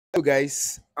Hello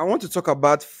guys, I want to talk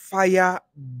about fire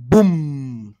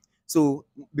boom. So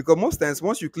because most times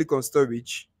once you click on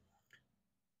storage,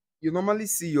 you normally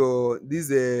see your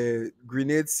this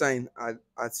grenade sign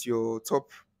at your top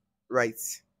right.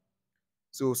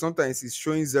 So sometimes it's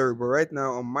showing zero, but right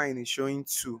now on mine it's showing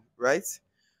two, right?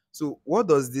 So what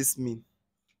does this mean?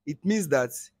 It means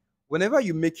that whenever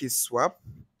you make a swap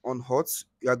on hot,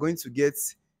 you are going to get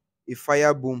a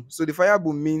fire boom. So the fire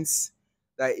boom means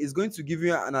that it's going to give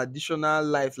you an additional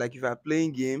life, like if you are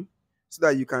playing game, so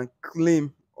that you can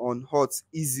claim on hot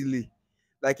easily.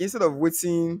 Like instead of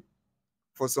waiting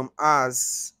for some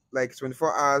hours, like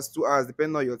 24 hours, 2 hours,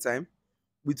 depending on your time,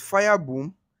 with fire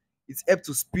boom, it's helped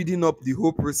to speeding up the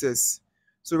whole process.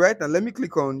 So right now, let me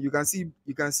click on. You can see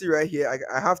right here.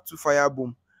 I have two fire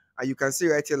boom, and you can see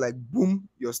right here like boom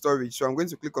your storage. So I'm going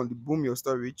to click on the boom your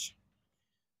storage.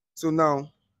 So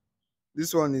now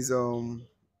this one is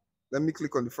Let me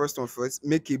click on the first one first.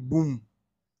 Make a boom.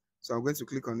 So I'm going to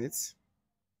click on it.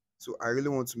 So I really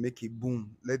want to make a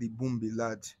boom. Let the boom be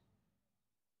loud.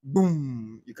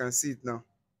 Boom. You can see it now.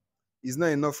 It's not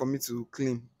enough for me to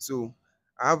claim. So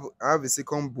I have a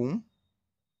second boom.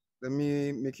 Let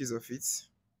me make use of it.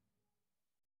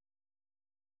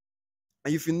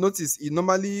 And if you notice, it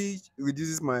normally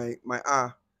reduces my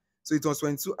R. So it was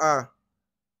 22 R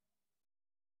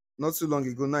not too long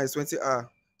ago. Now it's 20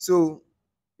 R. So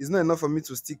it's not enough for me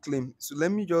to still claim. So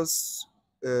let me just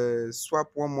swap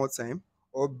one more time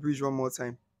or bridge one more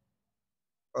time.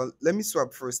 Let me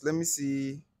swap first. Let me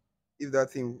see if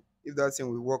that thing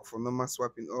will work for normal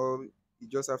swapping, or you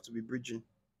just have to be bridging.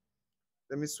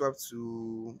 Let me swap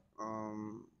to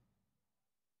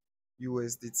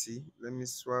USDT. Let me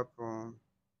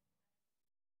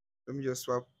just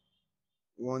swap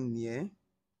one near.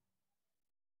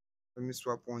 Let me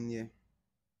swap one near.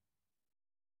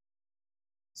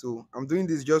 So I'm doing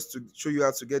this just to show you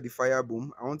how to get the fire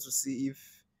boom. I want to see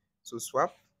if so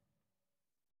swap.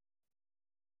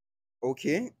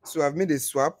 Okay, so I've made a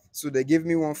swap. So they gave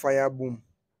me one fire boom.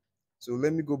 So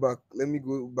let me go back. Let me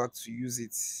go back to use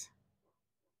it.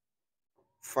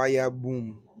 Fire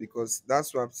boom, because that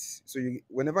swaps. So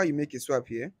whenever you make a swap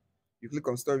here, you click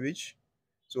on storage.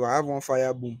 So I have one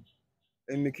fire boom.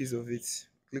 Let me make use of it.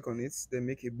 Click on it, then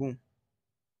make a boom.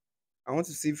 I want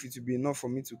to see if it will be enough for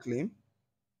me to claim.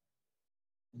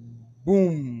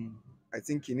 Boom. I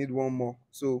think you need one more.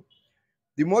 So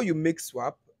the more you make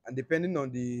swap, and depending on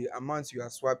the amount you are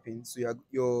swapping, so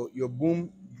your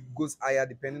boom goes higher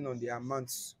depending on the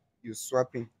amount you're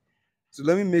swapping. So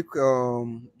let me make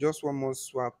just one more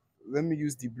swap. Let me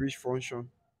use the bridge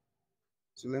function.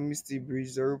 So let me still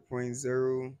bridge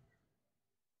 0.01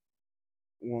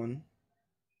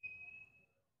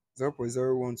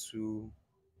 0.01 to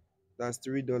that's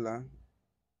 $3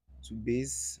 to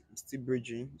base. I'm still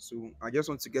bridging. So I just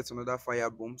want to get another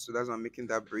fire boom. So that's why I'm making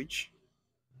that bridge.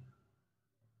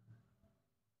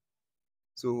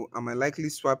 So I might likely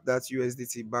swap that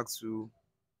USDT back to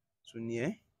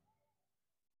near.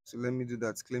 So let me do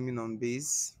that, claiming on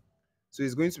base. So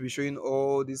it's going to be showing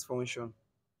all this function.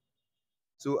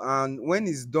 So and when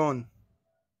it's done,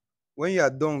 when you are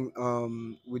done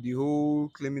with the whole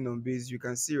claiming on base, you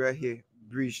can see right here,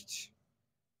 bridged,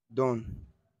 done.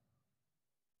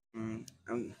 And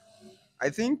I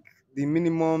think the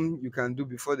minimum you can do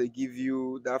before they give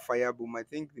you that fire boom, I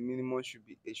think the minimum should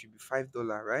be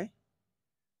 $5, right?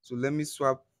 So let me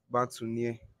swap back to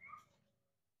near.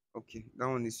 Okay, that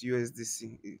one is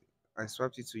USDC. I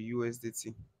swapped it to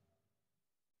USDT.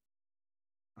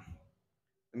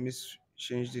 Let me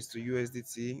change this to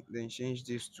USDT, then change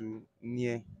this to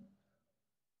near.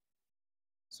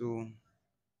 So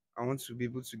I want to be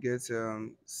able to get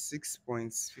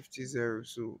 6.50.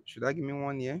 So should I give me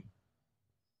 1 year?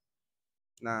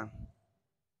 Nah,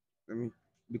 let me,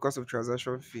 because of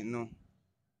transaction fee, no.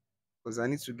 Because I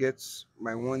need to get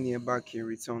my 1 year back in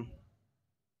return.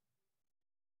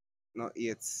 Not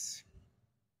yet.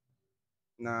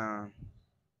 Nah,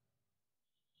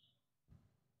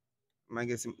 am I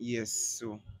getting, yes?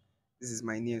 So this is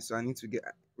my near. So I need to get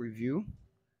review,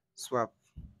 swap.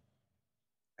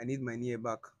 I need my near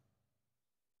back.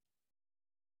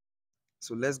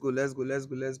 So let's go, let's go, let's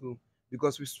go, let's go.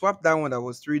 Because we swapped that one that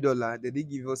was $3. They didn't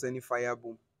give us any fire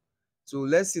boom. So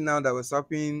let's see now that we're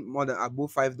swapping more than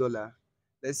above $5.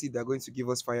 Let's see if they're going to give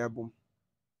us fire boom.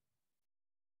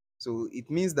 So it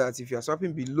means that if you're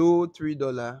swapping below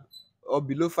 $3 or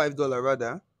below $5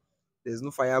 rather, there's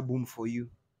no fire boom for you.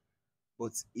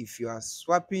 But if you are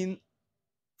swapping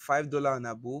 $5 and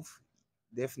above,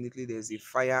 definitely there's a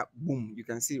fire boom. You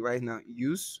can see it right now.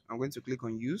 Use. I'm going to click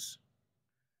on use.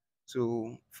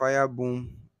 So fire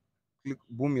boom click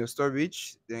boom your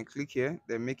storage, then click here,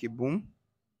 then make a boom.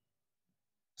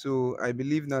 So I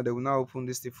believe now they will now open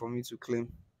this thing for me to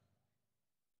claim.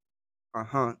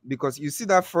 Because you see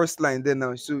that first line there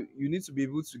now, so you need to be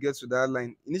able to get to that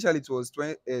line. Initially it was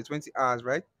 20 hours,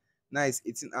 right? Now it's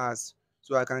 18 hours,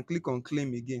 so I can click on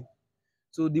claim again.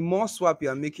 So the more swap you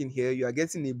are making here, you are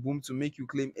getting a boom to make you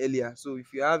claim earlier. So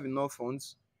if you have enough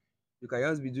funds, you can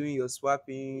just be doing your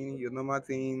swapping, your normal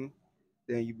thing,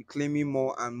 then you'll be claiming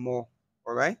more and more.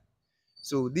 All right,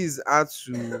 so this is how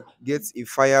to get a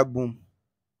fire boom.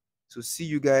 So see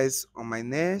you guys on my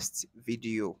next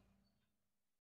video.